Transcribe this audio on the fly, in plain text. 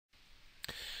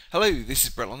Hello, this is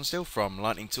Brett Lonsdale from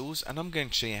Lightning Tools, and I'm going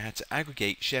to show you how to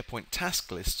aggregate SharePoint task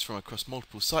lists from across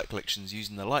multiple site collections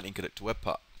using the Lightning Connector web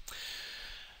part.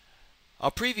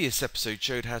 Our previous episode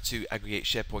showed how to aggregate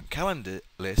SharePoint calendar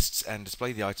lists and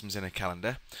display the items in a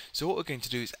calendar. So what we're going to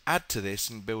do is add to this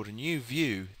and build a new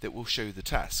view that will show the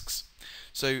tasks.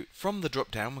 So from the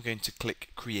drop down, we're going to click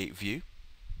Create View.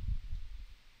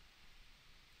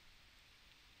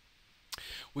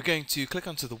 We're going to click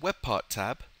onto the Web Part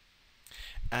tab,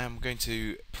 and we're going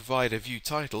to provide a view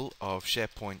title of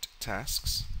SharePoint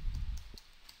tasks.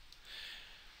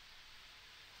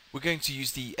 We're going to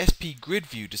use the SP Grid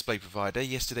View display provider.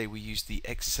 Yesterday we used the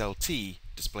XLT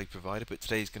display provider, but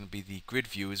today is going to be the Grid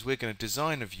View, as we're going to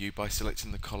design a view by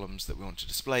selecting the columns that we want to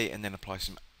display and then apply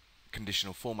some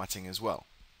conditional formatting as well.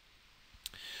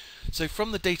 So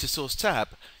from the Data Source tab,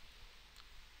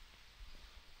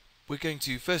 we're going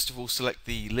to first of all select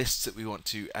the lists that we want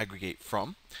to aggregate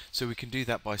from. So we can do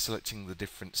that by selecting the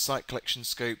different site collection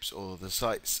scopes or the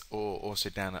sites, or also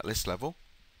down at list level.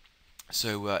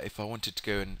 So if I wanted to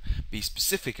go and be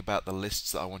specific about the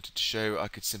lists that I wanted to show, I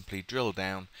could simply drill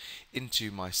down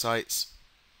into my sites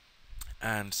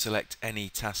and select any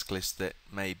task list that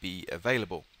may be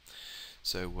available.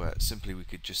 So simply we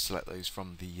could just select those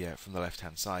from the left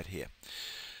hand side here.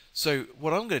 So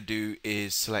what I'm going to do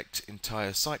is select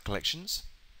entire site collections.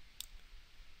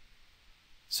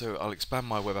 So I'll expand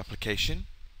my web application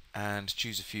and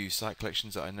choose a few site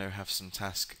collections that I know have some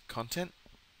task content.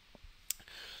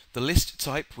 The list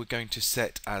type we're going to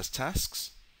set as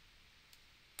tasks.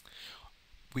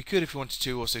 We could, if we wanted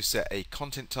to, also set a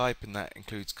content type, and that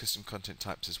includes custom content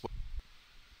types as well.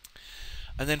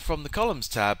 And then from the columns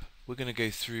tab, we're going to go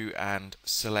through and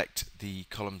select the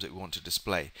columns that we want to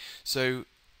display. So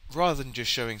rather than just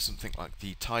showing something like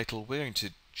the title, we're going to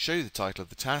show the title of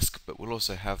the task, but we'll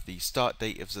also have the start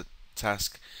date of the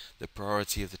task, the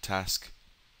priority of the task,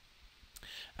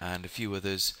 and a few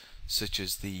others such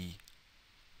as the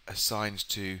assigned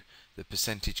to, the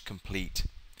percentage complete,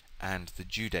 and the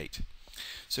due date.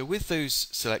 So with those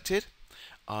selected,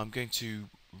 I'm going to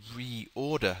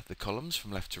reorder the columns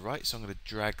from left to right. So I'm going to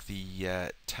drag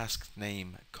the task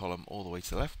name column all the way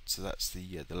to the left, so that's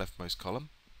the leftmost column.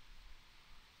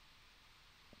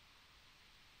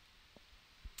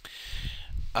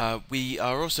 We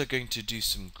are also going to do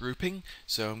some grouping,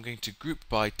 so I'm going to group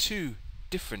by two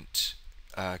different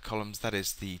columns, that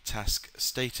is the task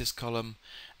status column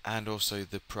and also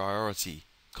the priority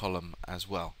column as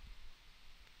well.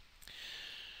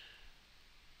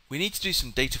 We need to do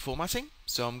some data formatting,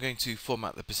 so I'm going to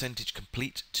format the percentage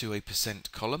complete to a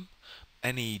 % column.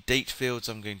 Any date fields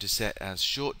I'm going to set as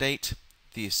short date.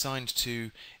 The assigned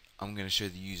to, I'm going to show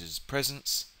the user's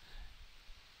presence.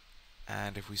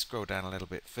 And if we scroll down a little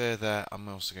bit further, I'm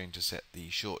also going to set the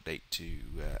short date to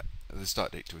the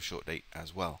start date to a short date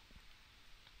as well.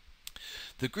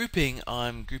 The grouping,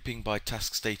 I'm grouping by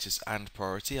task status and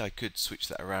priority. I could switch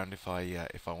that around if I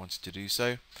wanted to do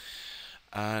so.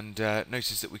 And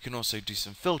notice that we can also do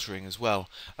some filtering as well.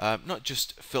 Not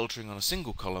just filtering on a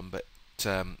single column, but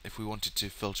if we wanted to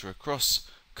filter across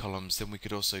columns, then we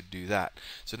could also do that.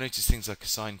 So notice things like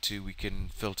assigned to, we can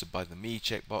filter by the me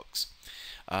checkbox.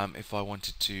 If I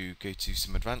wanted to go to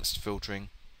some advanced filtering,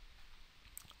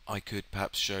 I could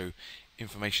perhaps show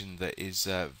information that is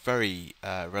very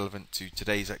relevant to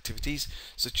today's activities,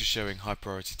 such as showing high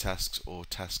priority tasks or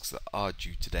tasks that are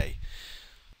due today.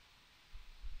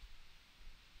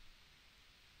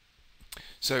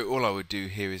 So all I would do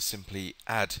here is simply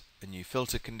add a new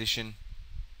filter condition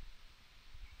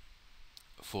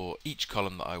for each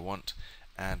column that I want,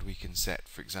 and we can set,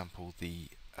 for example, the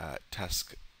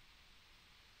task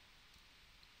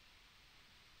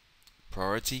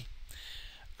priority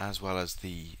as well as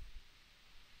the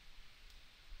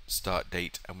start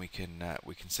date, and we can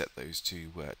set those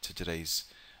to today's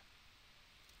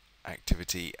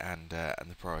activity and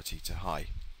the priority to high.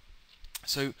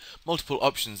 So multiple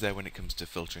options there when it comes to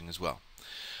filtering as well.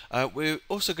 We're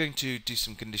also going to do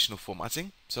some conditional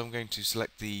formatting. So I'm going to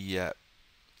select the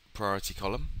priority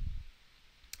column,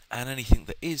 and anything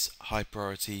that is high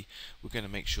priority, we're going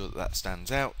to make sure that that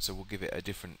stands out. So we'll give it a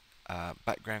different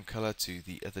background color to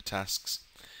the other tasks.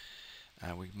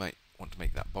 We might want to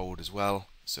make that bold as well.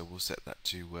 So we'll set that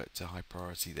to high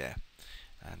priority there,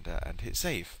 and hit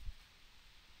save.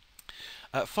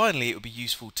 Finally, it would be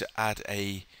useful to add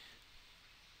a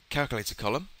calculator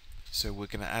column. So we're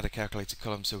going to add a calculator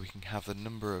column so we can have the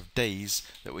number of days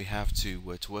that we have to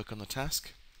work on the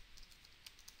task.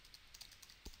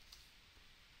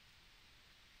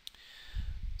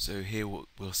 So here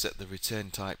we'll set the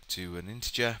return type to an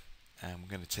integer, and we're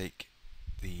going to take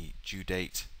the due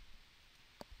date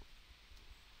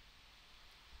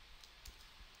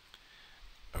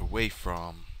away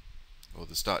from, or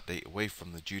the start date away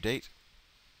from the due date.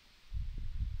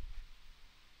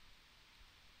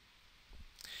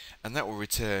 And that will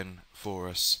return for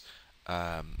us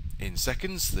in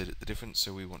seconds the difference,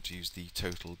 so we want to use the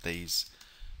total days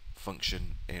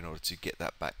function in order to get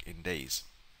that back in days.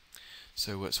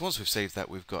 So once we've saved that,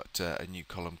 we've got a new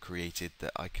column created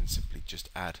that I can simply just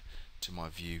add to my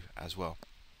view as well.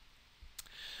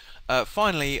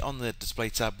 Finally, on the display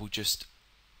tab, we'll just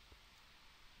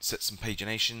set some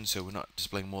pagination so we're not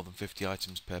displaying more than 50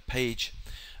 items per page.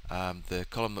 The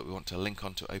column that we want to link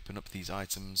on to open up these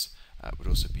items would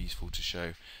also be useful to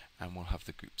show, and we'll have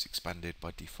the groups expanded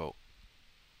by default.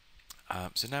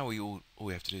 So now all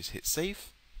we have to do is hit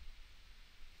save.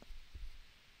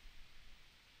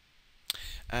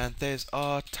 And there's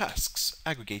our tasks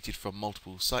aggregated from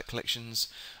multiple site collections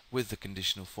with the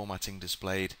conditional formatting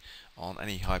displayed on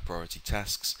any high priority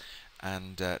tasks.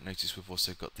 And notice we've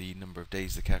also got the number of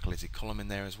days, the calculated column in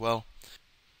there as well.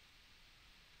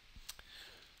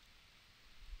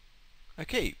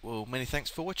 Okay, well, many thanks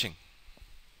for watching.